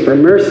Jesus for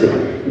mercy.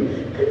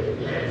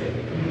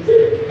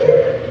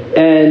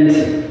 And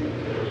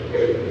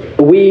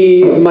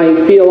we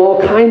might feel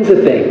all kinds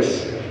of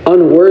things.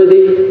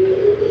 Unworthy.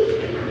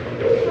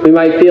 We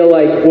might feel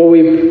like,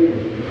 we've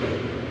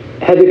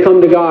had to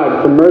come to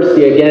God for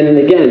mercy again and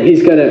again.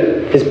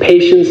 His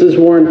patience is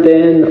worn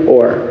thin,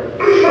 or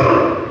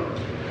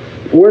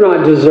we're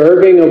not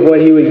deserving of what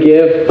he would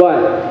give,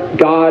 but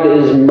God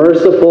is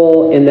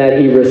merciful in that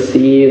he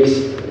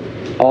receives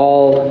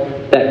all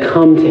that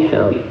come to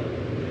him.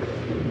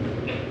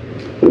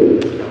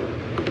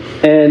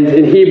 And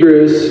in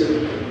Hebrews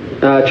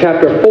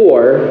chapter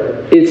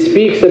 4, it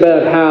speaks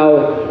about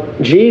how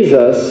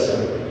Jesus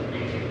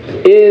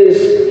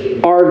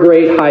is our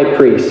great high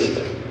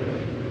priest.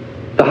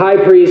 The high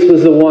priest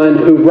was the one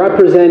who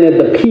represented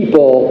the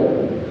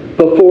people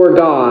before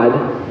God,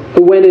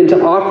 who went in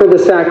to offer the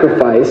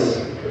sacrifice,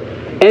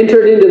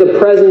 entered into the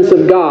presence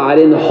of God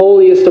in the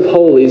holiest of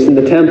holies in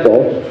the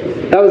temple.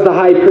 That was the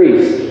high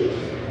priest.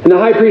 And the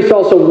high priest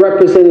also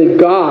represented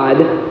God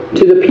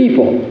to the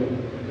people.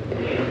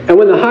 And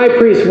when the high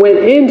priest went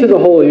into the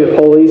Holy of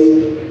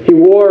Holies, he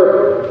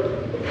wore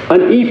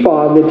an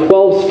ephod with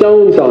 12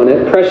 stones on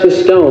it,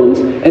 precious stones,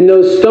 and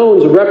those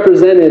stones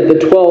represented the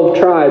 12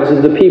 tribes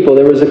of the people.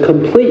 There was a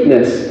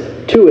completeness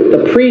to it.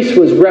 The priest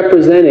was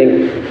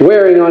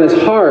wearing on his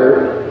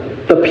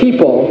heart the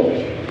people,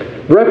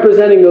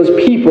 representing those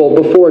people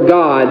before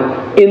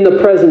God in the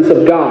presence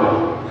of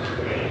God.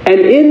 And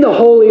in the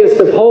holiest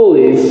of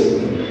holies,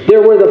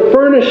 there were the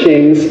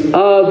furnishings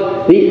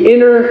of the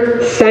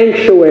inner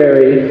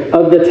sanctuary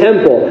of the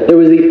temple. There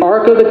was the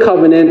Ark of the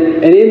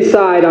Covenant, and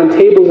inside on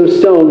tables of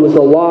stone was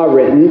the law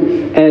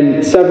written,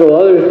 and several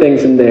other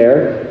things in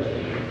there.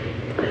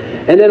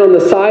 And then on the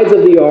sides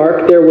of the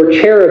ark, there were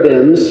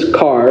cherubims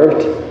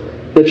carved.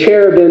 The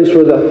cherubims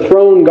were the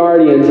throne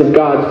guardians of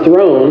God's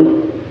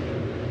throne.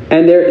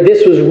 And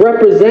this was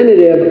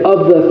representative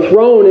of the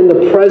throne in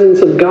the presence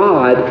of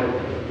God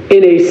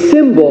in a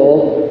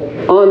symbol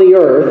on the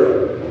earth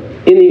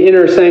in the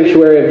inner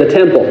sanctuary of the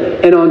temple.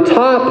 And on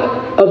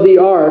top of the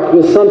ark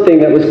was something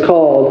that was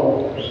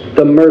called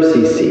the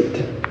mercy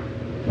seat.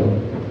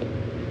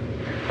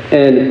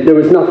 And there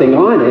was nothing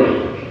on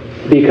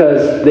it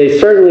because they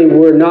certainly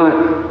were not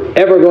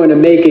ever going to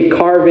make a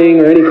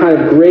carving or any kind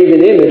of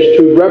graven image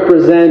to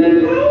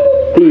represent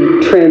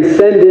the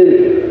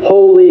transcendent,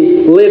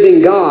 holy,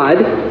 living God.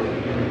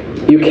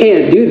 You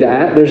can't do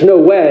that. There's no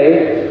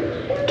way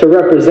to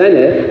represent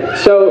it.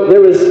 So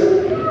it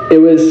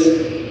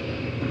was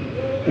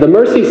the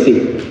mercy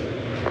seat,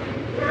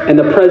 and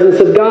the presence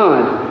of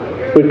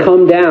God would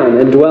come down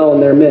and dwell in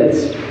their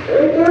midst.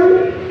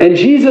 And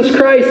Jesus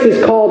Christ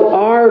is called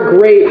our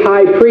great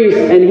high priest,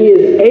 and he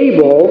is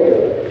able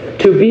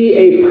to be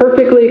a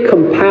perfectly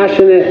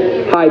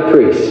compassionate high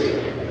priest.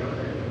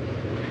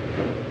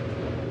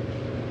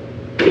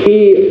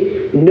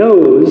 He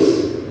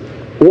knows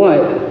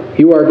what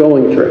you are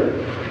going through.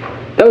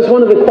 That was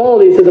one of the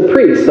qualities of the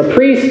priest. The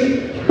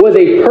priest was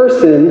a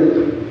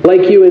person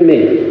like you and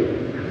me,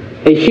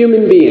 a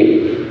human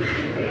being,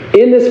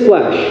 in this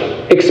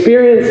flesh,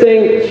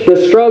 experiencing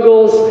the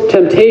struggles,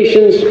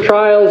 temptations,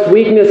 trials,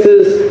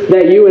 weaknesses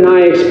that you and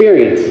I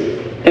experience.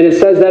 And it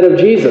says that of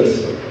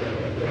Jesus.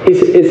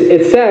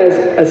 It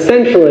says,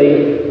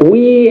 essentially,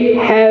 we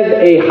have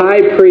a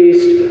high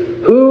priest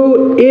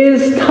who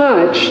is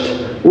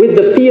touched with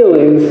the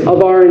feelings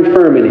of our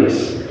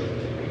infirmities.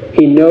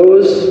 He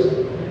knows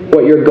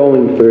what you're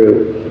going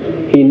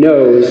through. He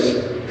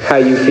knows how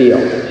you feel,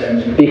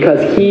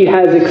 because he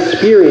has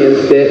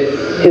experienced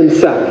it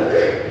himself.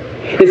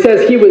 It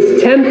says he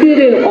was tempted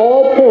in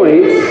all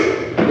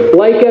points,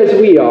 like as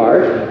we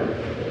are.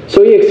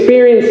 So he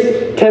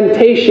experienced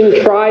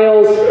temptation,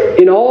 trials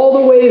in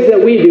all the ways that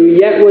we do,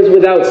 yet was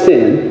without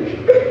sin.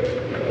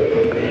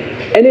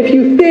 And if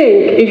you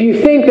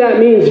think that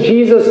means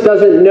Jesus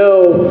doesn't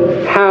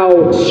know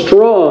how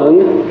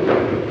strong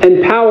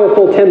and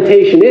powerful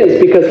temptation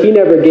is because he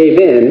never gave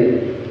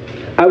in,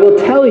 I will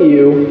tell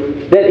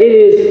you that it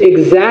is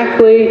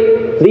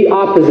exactly the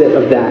opposite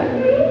of that.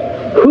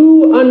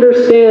 Who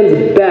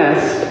understands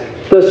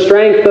best the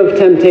strength of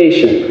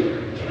temptation?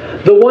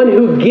 The one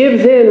who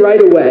gives in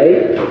right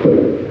away,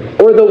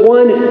 or the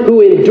one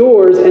who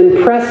endures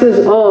and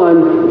presses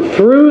on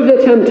through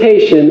the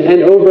temptation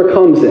and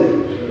overcomes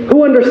it?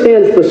 Who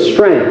understands the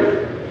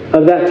strength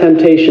of that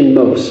temptation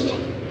most?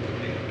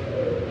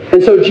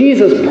 And so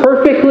Jesus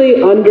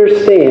perfectly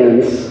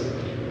understands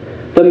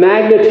the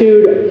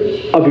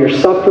magnitude of your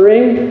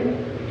suffering,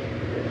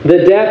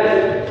 the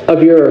depth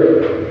of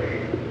your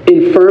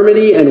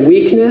infirmity and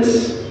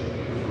weakness,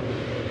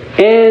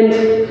 and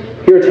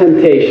your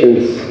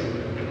temptations.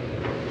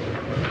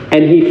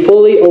 And he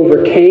fully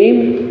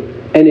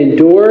overcame and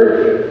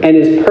endured and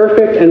is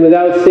perfect and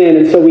without sin.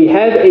 And so we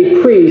have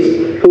a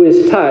priest who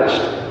is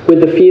touched with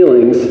the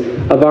feelings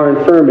of our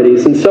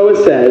infirmities. And so it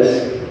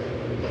says,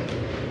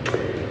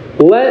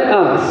 "Let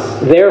us,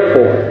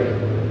 therefore,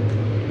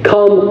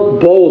 come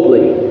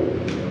boldly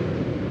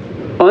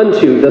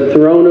unto the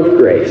throne of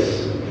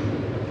grace."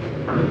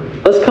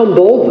 Let's come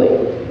boldly.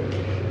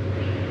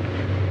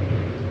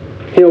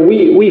 You know,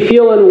 we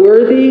feel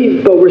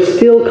unworthy, but we're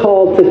still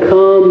called to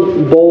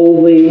come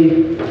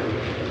boldly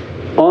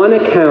on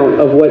account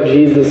of what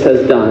Jesus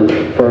has done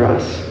for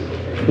us,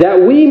 that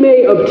we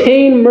may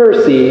obtain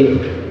mercy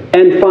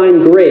and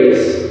find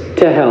grace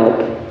to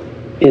help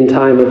in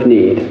time of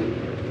need.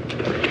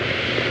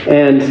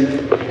 And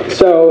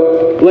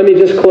so let me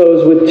just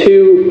close with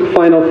two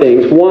final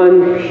things.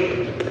 One,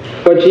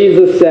 what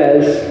Jesus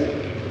says.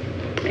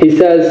 He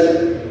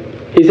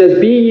says,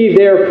 "Be ye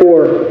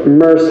therefore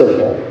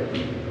merciful,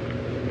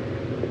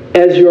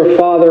 as your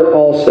Father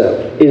also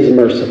is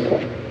merciful."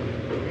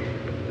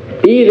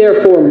 Be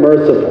therefore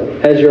merciful,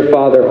 as your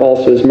Father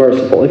also is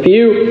merciful. If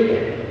you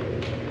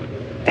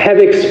have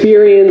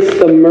experienced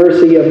the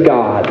mercy of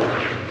God,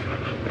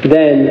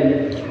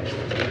 then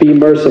be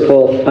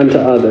merciful unto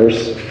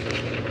others.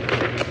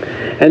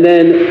 And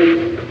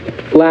then,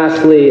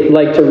 lastly, I'd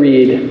like to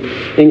read,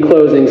 in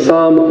closing,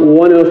 Psalm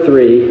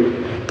 103.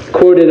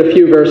 Quoted a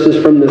few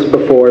verses from this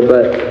before,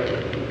 but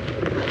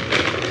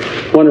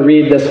I want to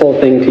read this whole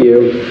thing to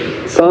you.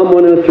 Psalm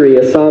 103,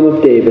 a psalm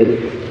of David,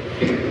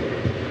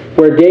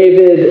 where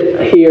David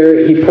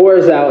here, he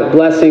pours out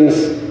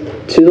blessings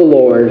to the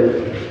Lord,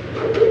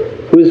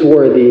 who is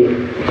worthy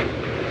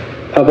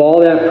of all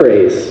that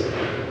praise,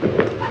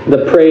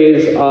 the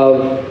praise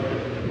of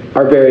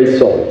our very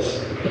souls.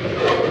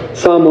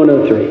 Psalm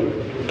 103.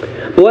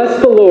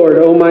 "Bless the Lord,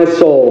 O my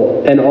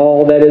soul, and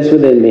all that is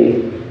within me.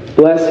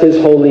 Bless his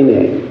holy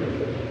name.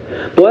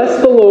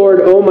 Bless the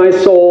Lord, O my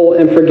soul,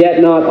 and forget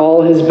not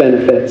all his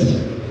benefits,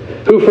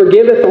 who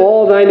forgiveth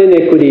all thine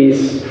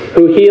iniquities,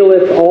 who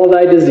healeth all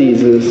thy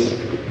diseases,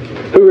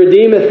 who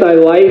redeemeth thy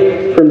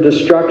life from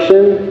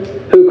destruction,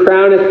 who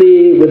crowneth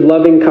thee with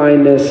loving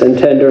kindness and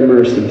tender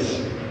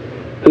mercies,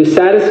 who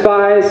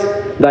satisfies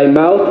thy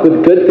mouth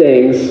with good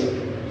things,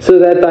 so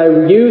that thy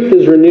youth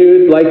is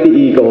renewed like the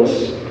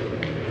eagles.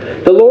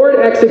 The Lord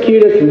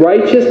executeth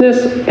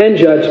righteousness and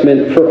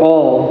judgment for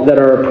all that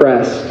are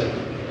oppressed.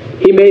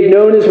 He made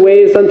known his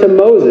ways unto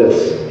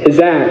Moses, his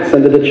acts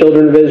unto the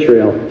children of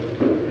Israel.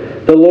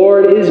 The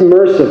Lord is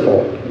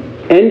merciful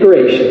and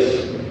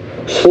gracious,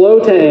 slow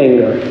to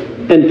anger,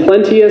 and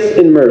plenteous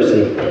in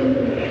mercy.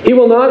 He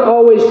will not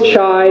always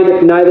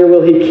chide, neither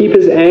will he keep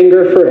his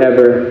anger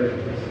forever.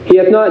 He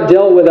hath not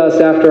dealt with us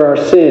after our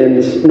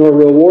sins, nor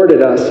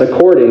rewarded us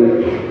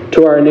according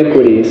to our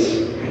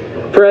iniquities.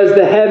 For as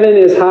the heaven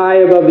is high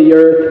above the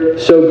earth,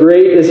 so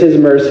great is his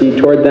mercy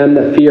toward them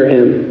that fear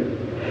him.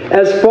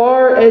 As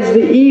far as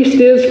the east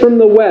is from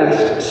the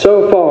west,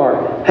 so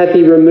far hath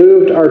he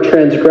removed our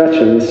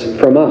transgressions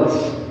from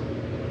us.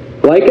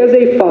 Like as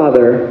a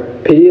father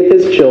pitieth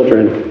his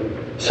children,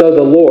 so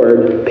the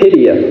Lord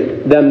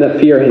pitieth them that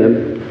fear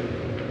him.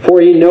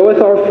 For he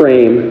knoweth our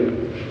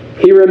frame.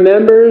 He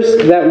remembers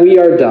that we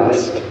are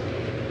dust.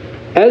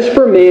 As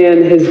for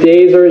man, his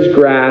days are as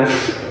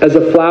grass, as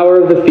a flower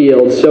of the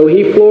field, so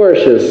he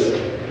flourishes.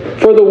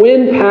 For the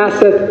wind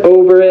passeth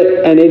over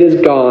it, and it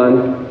is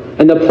gone,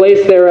 and the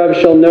place thereof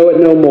shall know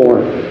it no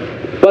more.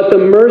 But the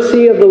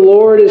mercy of the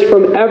Lord is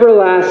from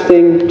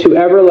everlasting to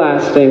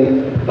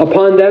everlasting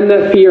upon them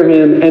that fear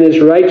him, and his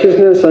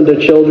righteousness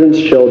unto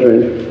children's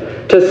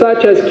children, to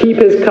such as keep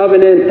his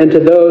covenant, and to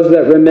those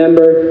that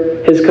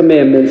remember his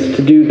commandments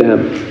to do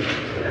them.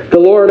 The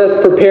Lord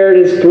hath prepared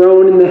his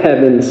throne in the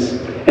heavens,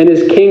 and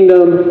his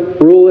kingdom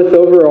ruleth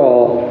over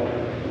all.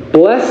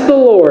 Bless the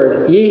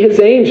Lord, ye his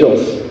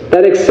angels,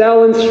 that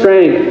excel in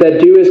strength,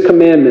 that do his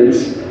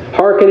commandments,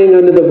 hearkening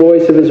unto the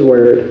voice of his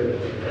word.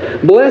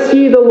 Bless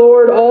ye the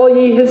Lord, all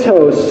ye his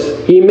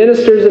hosts, ye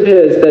ministers of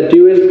his that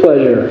do his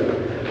pleasure.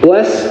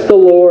 Bless the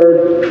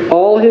Lord,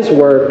 all his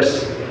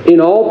works, in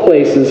all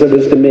places of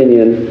his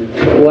dominion.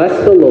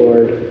 Bless the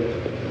Lord,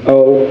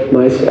 O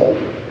my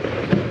soul.